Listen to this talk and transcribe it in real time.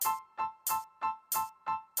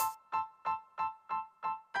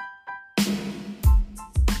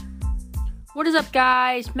What is up,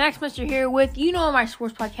 guys? Max Mester here with My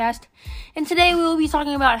Sports Podcast. And today we will be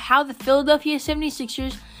talking about how the Philadelphia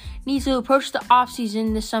 76ers need to approach the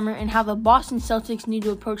offseason this summer and how the Boston Celtics need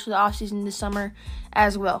to approach the offseason this summer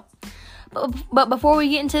as well. But before we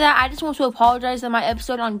get into that, I just want to apologize that my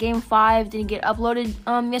episode on Game 5 didn't get uploaded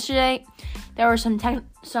yesterday. There were some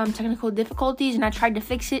technical difficulties, and I tried to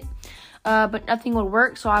fix it, but nothing would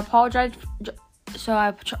work, so I apologize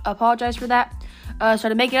for that. So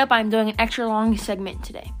to make it up, I'm doing an extra long segment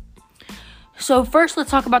today. So first,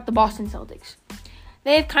 let's talk about the Boston Celtics.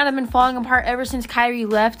 They've kind of been falling apart ever since Kyrie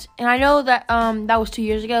left, and I know that that was 2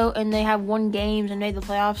 years ago, and they have won games and made the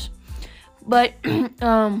playoffs. But it's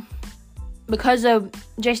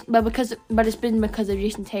been because of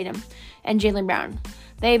Jason Tatum and Jaylen Brown.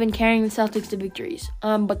 They've been carrying the Celtics to victories,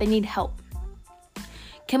 but they need help.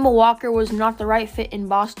 Kemba Walker was not the right fit in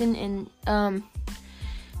Boston, and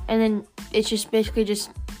then it's just basically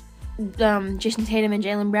Jason Tatum and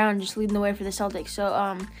Jaylen Brown just leading the way for the Celtics.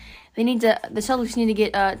 So the Celtics need to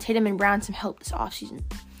get Tatum and Brown some help this offseason.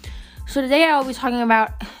 So today I'll be talking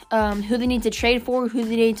about who they need to trade for, who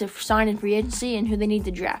they need to sign in free agency, and who they need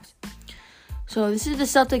to draft. So this is the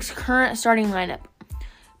Celtics' current starting lineup.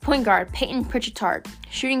 Point guard, Peyton Pritchard.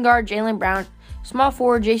 Shooting guard, Jaylen Brown. Small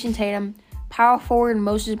forward, Jason Tatum. Power forward,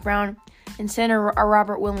 Moses Brown. And center,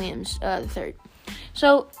 Robert Williams III.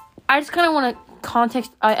 So I just kind of want to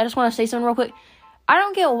I just want to say something real quick. I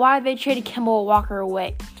don't get why they traded Kemba Walker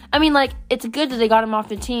away. I mean, it's good that they got him off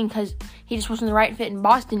the team because he just wasn't the right fit in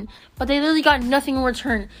Boston. But they literally got nothing in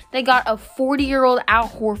return. They got a 40-year-old Al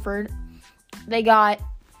Horford. They got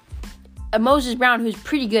a Moses Brown, who's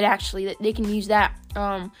pretty good, actually. That they can use that.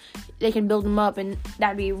 They can build him up, and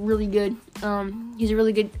that'd be really good. He's a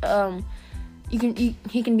really good. He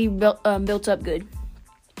can be built up good.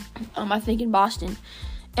 I think in Boston,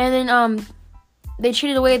 and then they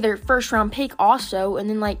traded away their first round pick also, and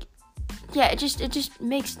then it just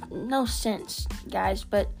makes no sense, guys.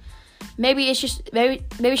 But maybe it's just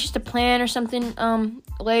a plan or something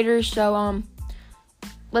later. So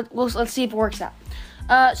let's see if it works out.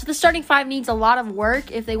 So the starting five needs a lot of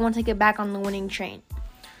work if they want to get back on the winning train.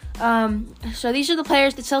 So these are the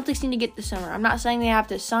players the Celtics need to get this summer. I'm not saying they have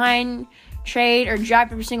to sign, trade, or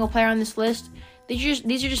draft every single player on this list. These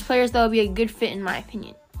are just players that will be a good fit in my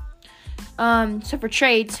opinion. So for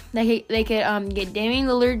trades, they could get Damian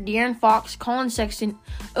Lillard, De'Aaron Fox, Colin Sexton,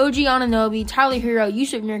 OG Anunoby, Tyler Hero,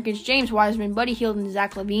 Yusuf Nurkic, James Wiseman, Buddy Hield, and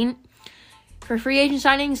Zach LaVine. For free agent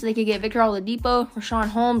signings, they could get Victor Oladipo, Rashawn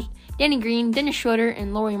Holmes, Danny Green, Dennis Schroeder,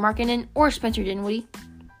 and Lauri Markkanen, or Spencer Dinwiddie.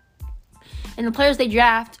 And the players they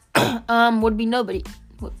draft would be nobody.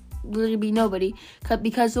 Literally be nobody,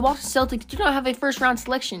 because the Boston Celtics do not have a first-round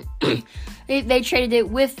selection. they traded it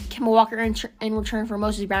with Kemba Walker in return for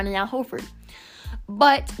Moses Brown and Al Horford.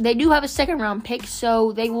 But they do have a second-round pick,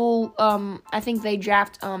 so they will, I think they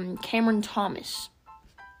draft Cameron Thomas.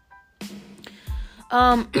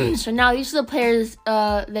 So now these are the players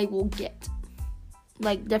they will get.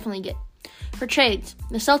 Definitely get. For trades,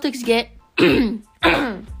 the Celtics get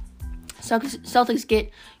Celtics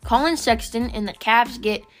get Colin Sexton, and the Cavs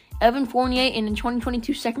get Evan Fournier and a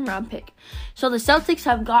 2022 second-round pick. So the Celtics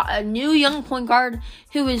have got a new young point guard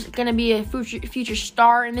who is going to be a future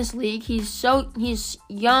star in this league. He's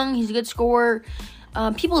young. He's a good scorer.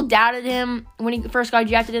 People doubted him when he first got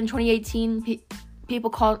drafted in 2018.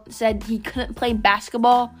 People said he couldn't play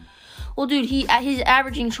basketball. Well, dude, he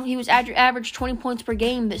was averaged 20 points per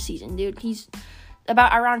game this season, dude. He's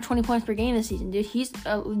about around 20 points per game this season, dude. He's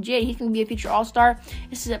legit. He's gonna be a future All-Star.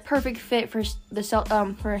 This is a perfect fit for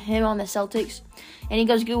him on the Celtics, and he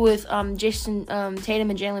goes good with Jason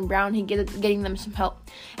Tatum and Jaylen Brown. Getting them some help.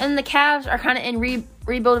 And the Cavs are kind of in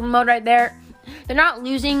rebuilding mode right there. They're not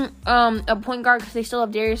losing a point guard because they still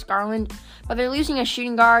have Darius Garland, but they're losing a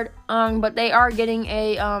shooting guard. But they are getting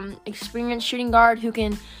a experienced shooting guard who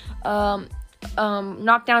can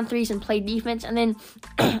knock down threes and play defense, and then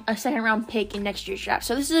a second-round pick in next year's draft.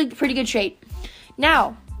 So this is a pretty good trade.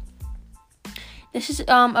 Now, this is this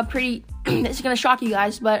is gonna shock you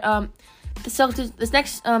guys, but the Celtics. This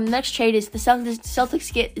next trade is the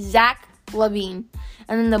Celtics get Zach LaVine,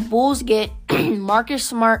 and then the Bulls get Marcus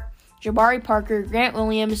Smart, Jabari Parker, Grant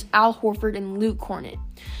Williams, Al Horford, and Luke Cornett.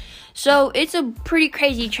 So it's a pretty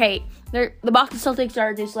crazy trade. The Boston Celtics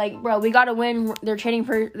are just bro, we gotta win. They're trading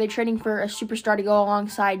for a superstar to go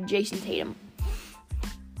alongside Jason Tatum,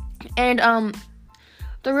 and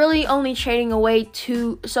they're really only trading away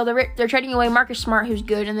they're trading away Marcus Smart, who's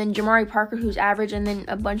good, and then Jabari Parker, who's average, and then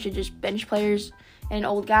a bunch of just bench players and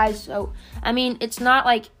old guys. So I mean, it's not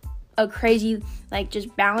a crazy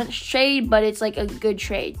just balanced trade, but it's a good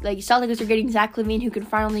trade. Celtics are getting Zach LaVine, who can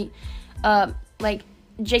finally like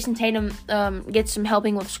Jason Tatum gets some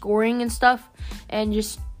helping with scoring and stuff, and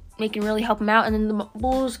just can really help him out. And then the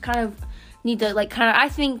Bulls kind of need to I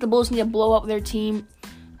think the Bulls need to blow up their team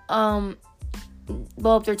this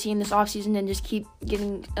offseason and just keep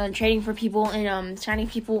getting trading for people and signing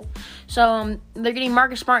people. So they're getting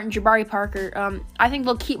Marcus Smart and Jabari Parker. I think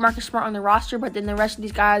they'll keep Marcus Smart on the roster, but then the rest of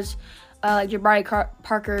these guys, like Jabari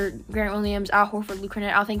Parker, Grant Williams, Al Horford, Luke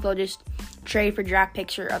Kennard, I think they'll just trade for draft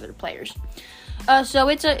picks or other players. So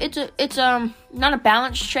it's not a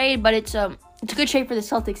balanced trade, but it's a good trade for the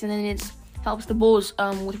Celtics, and then it helps the Bulls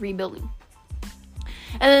with rebuilding.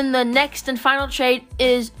 And then the next and final trade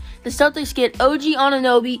is the Celtics get OG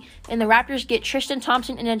Anunoby, and the Raptors get Tristan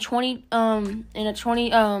Thompson and a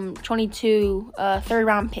 2022 third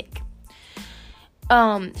round pick.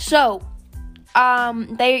 So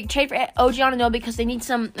they trade for OG Anunoby because they need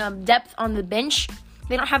some depth on the bench.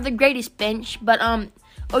 They don't have the greatest bench, but OG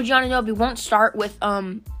Anunoby won't start won't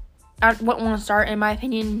start in my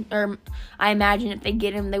opinion, or I imagine if they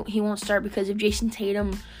get him, he won't start because of Jason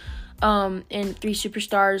Tatum and three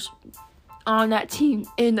superstars on that team,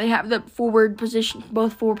 and they have the both forward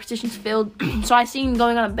positions filled. So I see him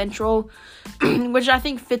going on a bench role, which I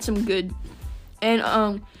think fits him good,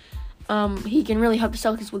 and he can really help the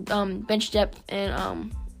Celtics with bench depth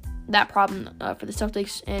and that problem for the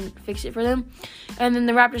Celtics and fix it for them. And then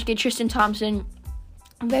the Raptors get Tristan Thompson,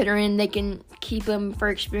 veteran. They can keep him for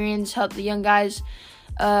experience, help the young guys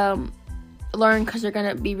learn, because they're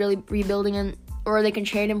gonna be really rebuilding, or they can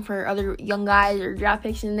trade him for other young guys or draft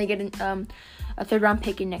picks, and they get a third round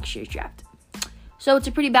pick in next year's draft. So it's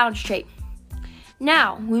a pretty balanced trade.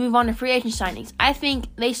 Now we move on to free agent signings. I think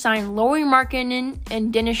they signed Lauri Markkanen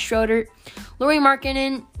and Dennis Schroeder. Lauri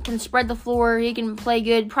Markkanen can spread the floor. He can play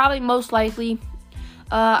good. Probably most likely.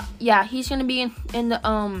 He's gonna be in the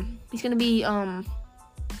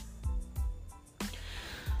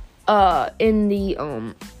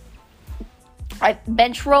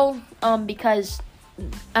bench role, because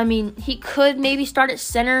he could maybe start at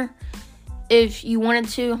center if you wanted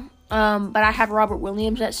to, but I have Robert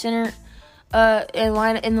Williams at center in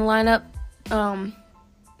the lineup,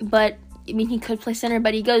 but he could play center,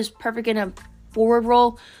 but he goes perfect in a forward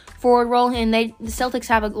role, and the Celtics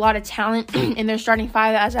have a lot of talent in their starting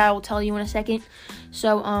five, as I will tell you in a second.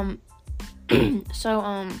 So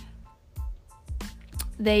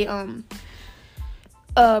they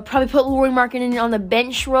probably put Lauri Markkanen on the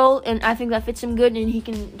bench role, and I think that fits him good, and he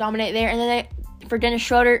can dominate there. And then for Dennis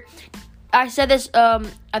Schroeder, I said this I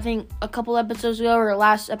think a couple episodes ago or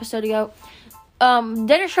last episode ago.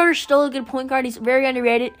 Dennis Schroeder's still a good point guard. He's very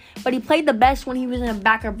underrated, but he played the best when he was in a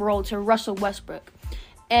backup role to Russell Westbrook.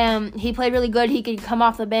 And he played really good. He could come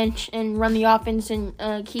off the bench and run the offense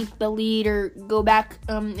and keep the lead, or go back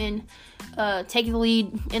and take the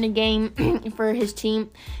lead in a game for his team.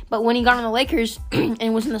 But when he got on the Lakers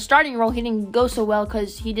and was in the starting role, he didn't go so well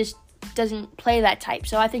because he just doesn't play that type.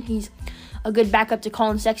 So I think he's a good backup to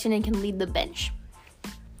Colin Sexton and can lead the bench.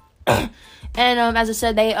 And as I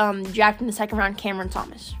said, they drafted in the second round Cameron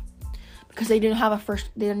Thomas because they do not have a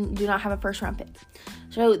first round pick.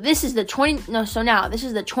 So this is the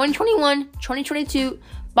 2021-2022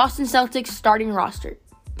 Boston Celtics starting roster.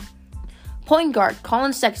 Point guard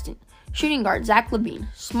Colin Sexton, shooting guard Zach LaVine,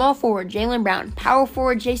 small forward Jaylen Brown, power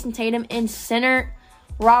forward Jason Tatum, and center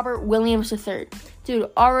Robert Williams III.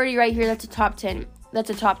 Dude, already right here, that's a top 10. That's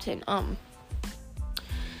a top 10.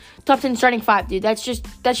 Top 10 starting five, dude. That's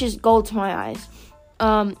just gold to my eyes.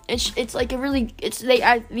 It's like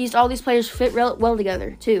all these players fit well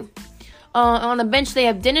together too. On the bench, they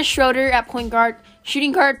have Dennis Schroeder at point guard,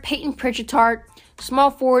 shooting guard Peyton Pritchard,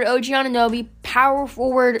 small forward OG Anunoby, power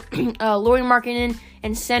forward Lauri Markkanen,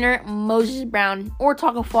 and center Moses Brown or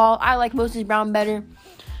Taco Fall. I like Moses Brown better.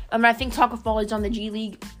 I think Taco Fall is on the G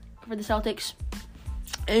League for the Celtics.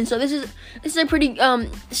 And so this is a pretty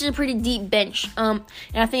deep bench. And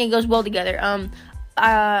I think it goes well together.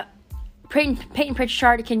 Peyton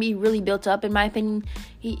Pritchard can be really built up, in my opinion.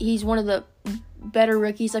 He's one of the better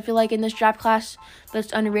rookies, I feel like, in this draft class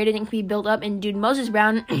that's underrated and can be built up. And dude, Moses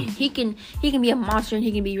Brown, he can be a monster, and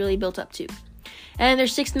he can be really built up too. And their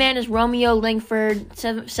sixth man is Romeo Langford,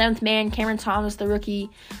 seventh man Cameron Thomas, the rookie,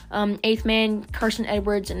 eighth man Carson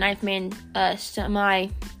Edwards, and ninth man Semi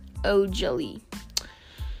Ojeleye.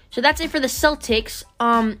 So that's it for the Celtics.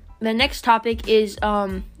 The next topic is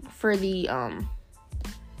for the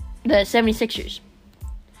 76ers.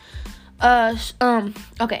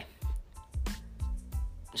 Okay.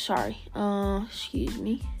 Sorry. Excuse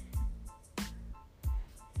me.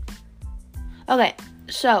 Okay,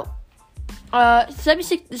 so The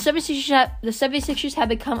 76ers have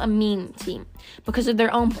become a meme team because of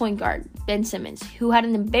their own point guard, Ben Simmons, who had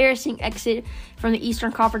an embarrassing exit from the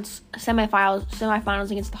Eastern Conference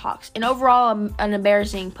semifinals against the Hawks, and overall an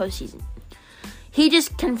embarrassing postseason. He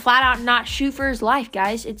just can flat out not shoot for his life,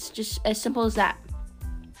 guys. It's just as simple as that.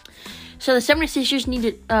 So the 76ers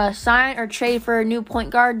need to sign or trade for a new point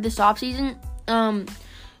guard this offseason.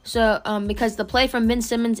 Because the play from Ben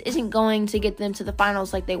Simmons isn't going to get them to the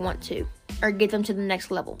finals like they want to, or get them to the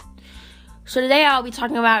next level. So today I'll be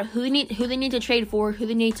talking about who they need to trade for, who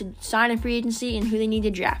they need to sign in free agency, and who they need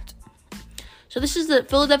to draft. So this is the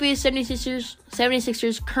Philadelphia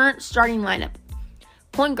 76ers current starting lineup.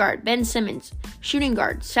 Point guard, Ben Simmons. Shooting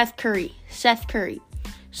guard, Seth Curry.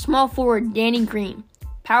 Small forward, Danny Green.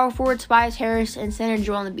 Power forward, Tobias Harris, and center,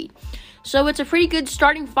 Joel Embiid. So it's a pretty good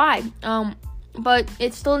starting five, but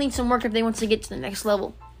it still needs some work if they want to get to the next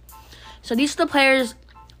level. So these are the players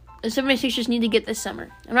the 76ers need to get this summer.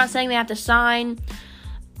 I'm not saying they have to sign,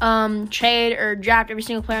 trade, or draft every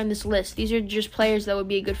single player on this list. These are just players that would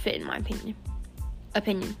be a good fit in my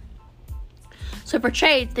opinion. So for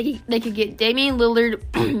trades, they could get Damian Lillard,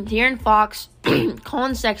 De'Aaron Fox,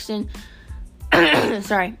 Colin Sexton,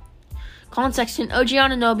 OG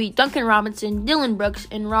Anunoby, Duncan Robinson, Dylan Brooks,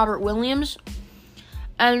 and Robert Williams.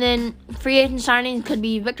 And then free agent signings could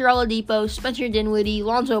be Victor Oladipo, Spencer Dinwiddie,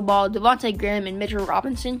 Lonzo Ball, Devontae Graham, and Mitchell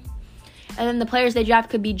Robinson. And then the players they draft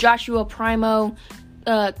could be Joshua Primo,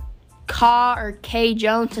 K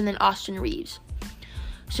Jones, and then Austin Reeves.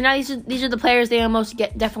 So now these are the players they almost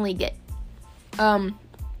definitely get.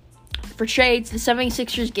 For trades, the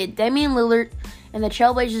 76ers get Damian Lillard, and the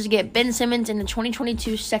Trailblazers get Ben Simmons in the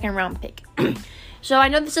 2022 second-round pick. So I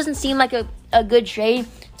know this doesn't seem like a good trade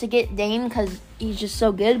to get Dame because he's just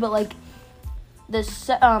so good, but like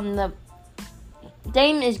the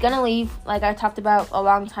Dame is gonna leave, like I talked about a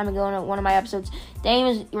long time ago in one of my episodes. Dame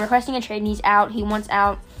is requesting a trade, and he's out. He wants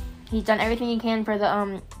out. He's done everything he can for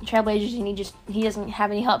the Trailblazers, and he doesn't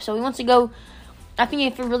have any help. So he wants to go. I think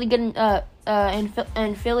if you're really good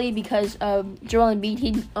in Philly because Joel Embiid,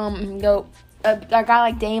 he'd go a guy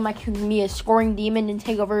like Dame, like who can be a scoring demon and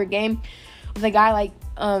take over a game. With a guy like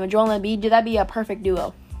Joel Embiid, that'd be a perfect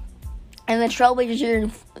duo. And the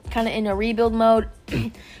Trailblazers are kind of in a rebuild mode.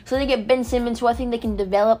 So they get Ben Simmons, who I think they can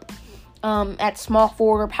develop at small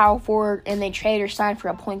forward or power forward, and they trade or sign for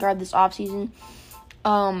a point guard this offseason.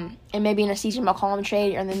 And maybe in a CJ McCollum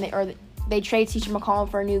trade, and then they trade CJ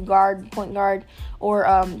McCollum for a new point guard,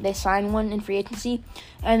 or they sign one in free agency.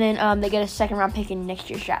 And then they get a second-round pick in next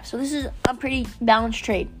year's draft. So this is a pretty balanced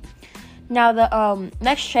trade. Now, the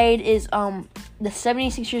next trade is the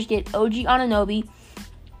 76ers get OG Anunoby,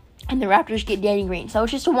 and the Raptors get Danny Green. So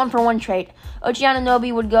it's just a one-for-one trade. OG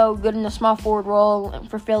Anunoby would go good in the small forward role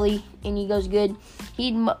for Philly, and he goes good.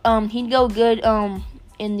 He'd go good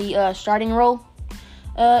in the starting role,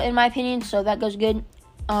 in my opinion, so that goes good.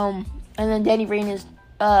 And then Danny Green is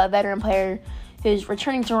a veteran player who's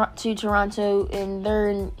returning to Toronto, and they're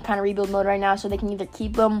in kind of rebuild mode right now, so they can either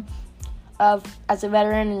keep him as a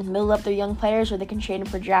veteran and build up their young players, or they can trade him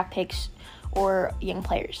for draft picks or young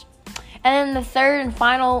players. And then the third and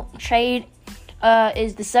final trade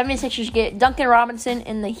is the 76ers get Duncan Robinson,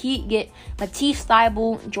 and the Heat get Matisse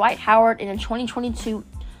Thybulle, Dwight Howard, and a 2022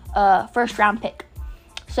 first-round pick.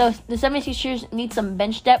 So the 76ers need some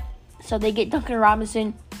bench depth, so they get Duncan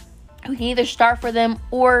Robinson, who can either start for them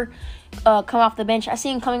or come off the bench. I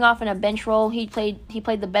see him coming off in a bench role. He played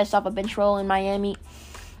the best off a bench role in Miami.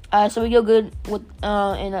 So we go good with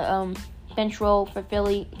in a bench role for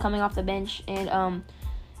Philly, coming off the bench and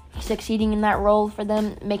succeeding in that role for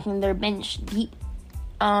them, making their bench deep.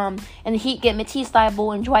 And the Heat get Matisse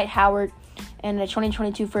Thybulle and Dwight Howard and a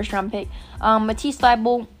 2022 first-round pick. Matisse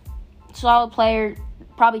Thybulle, solid player,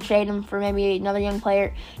 probably trade him for maybe another young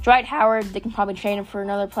player. Dwight Howard, they can probably trade him for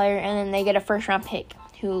another player, and then they get a first-round pick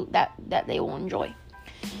who that they will enjoy.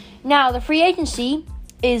 Now, the free agency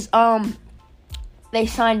is they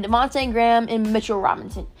signed Devontae Graham and Mitchell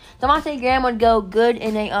Robinson. Devontae Graham would go good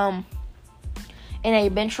in a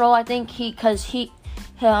bench role, I think, because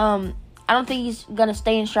I don't think he's gonna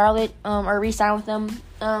stay in Charlotte or re-sign with them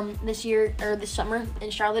this year or this summer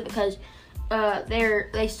in Charlotte, because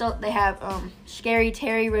they have Scary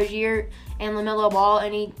Terry Rozier and LaMelo Ball,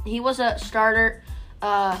 and he was a starter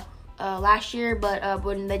last year, but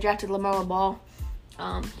when they drafted LaMelo Ball,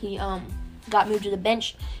 he got moved to the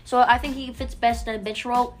bench. So I think he fits best in a bench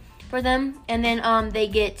role for them. And then they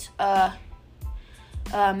get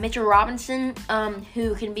Mitchell Robinson,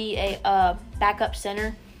 who can be a backup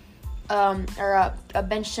center or a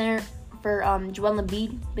bench center for Joel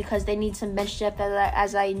Embiid, because they need some bench depth,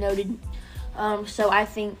 as I noted. So I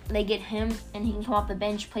think they get him, and he can come off the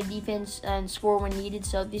bench, play defense, and score when needed.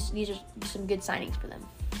 So these are some good signings for them.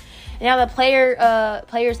 And now the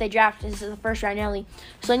players they draft, this is the first round only.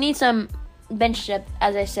 So they need some bench depth,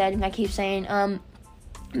 as I said, and I keep saying.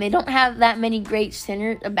 They don't have that many great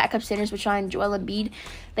backup centers behind Joel Embiid.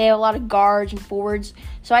 They have a lot of guards and forwards.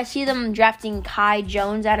 So I see them drafting Kai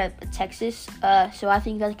Jones out of Texas. So I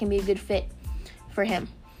think that can be a good fit for him.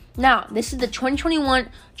 Now, this is the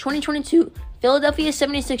 2021-2022 Philadelphia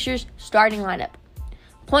 76ers starting lineup.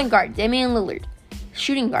 Point guard, Damian Lillard.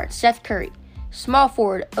 Shooting guard, Seth Curry. Small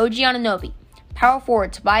forward, OG Anunoby. Power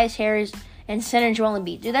forward, Tobias Harris. And center, Joel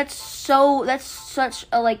Embiid. Dude, that's such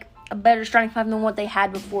a better starting five than what they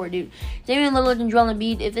had before, dude. Damian Lillard and Joel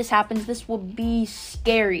Embiid, if this happens, this will be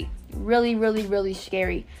scary. Really, really, really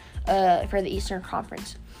scary for the Eastern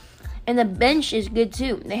Conference. And the bench is good,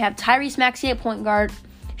 too. They have Tyrese Maxey at point guard,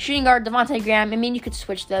 shooting guard Devontae Graham. I mean, you could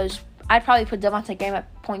switch those. I'd probably put Devontae Graham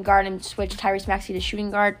at point guard and switch Tyrese Maxey to shooting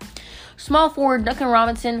guard. Small forward, Duncan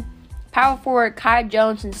Robinson. Power forward, Kai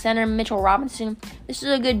Jones, and center, Mitchell Robinson. This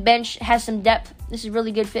is a good bench. It has some depth. This is a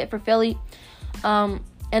really good fit for Philly.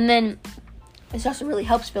 And then this also really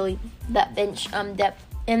helps Philly, that bench depth.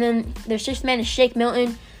 And then their sixth man is Shake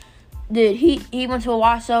Milton. Dude, he went to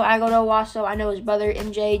Owasso. I go to Owasso. I know his brother,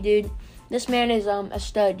 MJ, dude. This man is a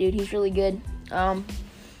stud, dude. He's really good. And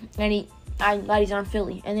I'm glad he's on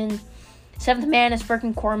Philly. And then seventh man is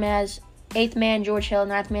Furkan Korkmaz. Eighth man, George Hill.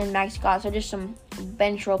 Ninth man, Max Scott. So just some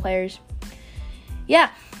bench role players. Yeah.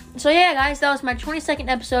 So, yeah, guys, that was my 22nd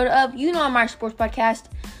episode of You Know My Sports Podcast.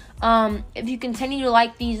 If you continue to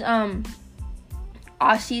like these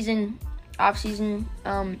off-season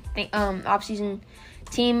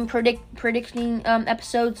team predicting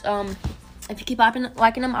episodes, if you keep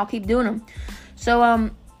liking them, I'll keep doing them.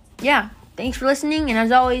 So yeah, thanks for listening, and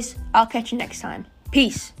as always, I'll catch you next time.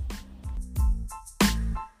 Peace.